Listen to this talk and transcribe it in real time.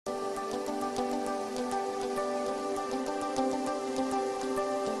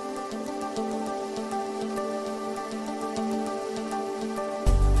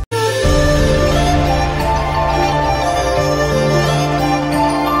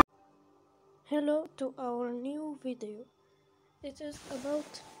hello to our new video. It is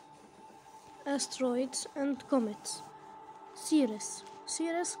about asteroids and comets. Ceres.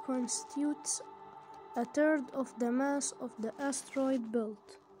 Ceres constitutes a third of the mass of the asteroid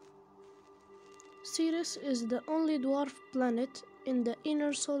belt. Ceres is the only dwarf planet in the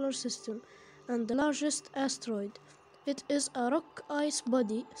inner solar system and the largest asteroid. It is a rock ice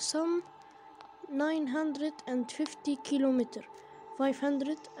body, some 950 kilometers,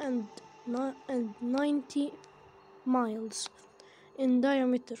 590 miles in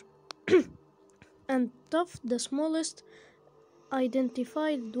diameter, and thus the smallest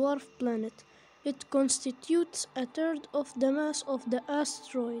identified dwarf planet. It constitutes a third of the mass of the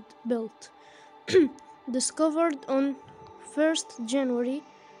asteroid belt. Discovered on 1st January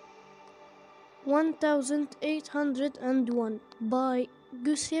 1801 by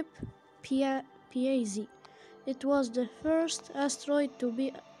Giuseppe Piazzi. It was the first asteroid to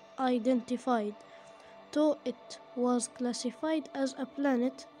be identified, though it was classified as a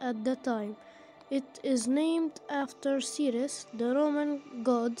planet at the time. It is named after Ceres, the Roman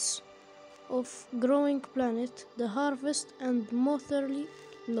gods of growing planet, the harvest, and motherly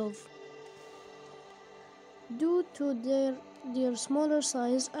love. Due to their smaller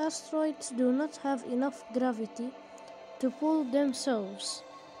size, asteroids do not have enough gravity to pull themselves.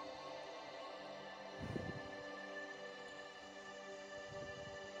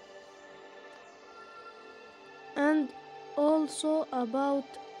 And also about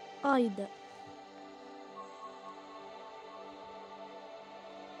Ida.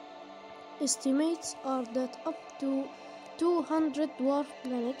 Estimates are that up to 200 dwarf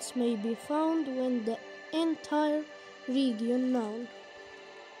planets may be found when the entire region known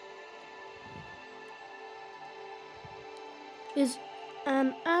is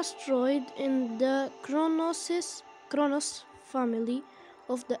an asteroid in the Kronos family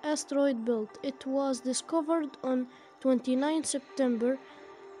of the asteroid belt. It was discovered on 29 September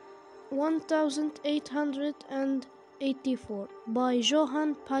 1884 by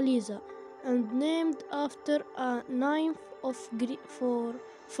Johann Palisa and named after a nymph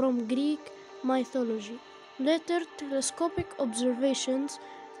from Greek mythology. Later telescopic observations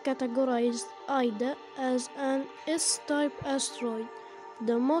categorized Ida as an S-type asteroid,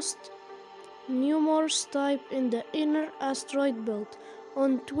 the most numerous type in the inner asteroid belt.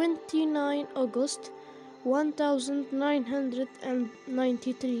 On 29 August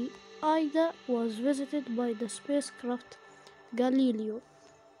 1993, Ida was visited by the spacecraft Galileo,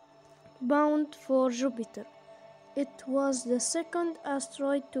 bound for Jupiter. It was the second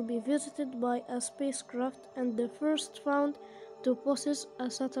asteroid to be visited by a spacecraft and the first found to possess a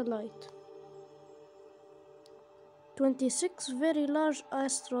satellite. 26 very large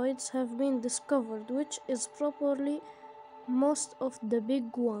asteroids have been discovered, which is probably most of the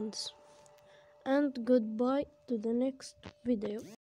big ones. And goodbye to the next video.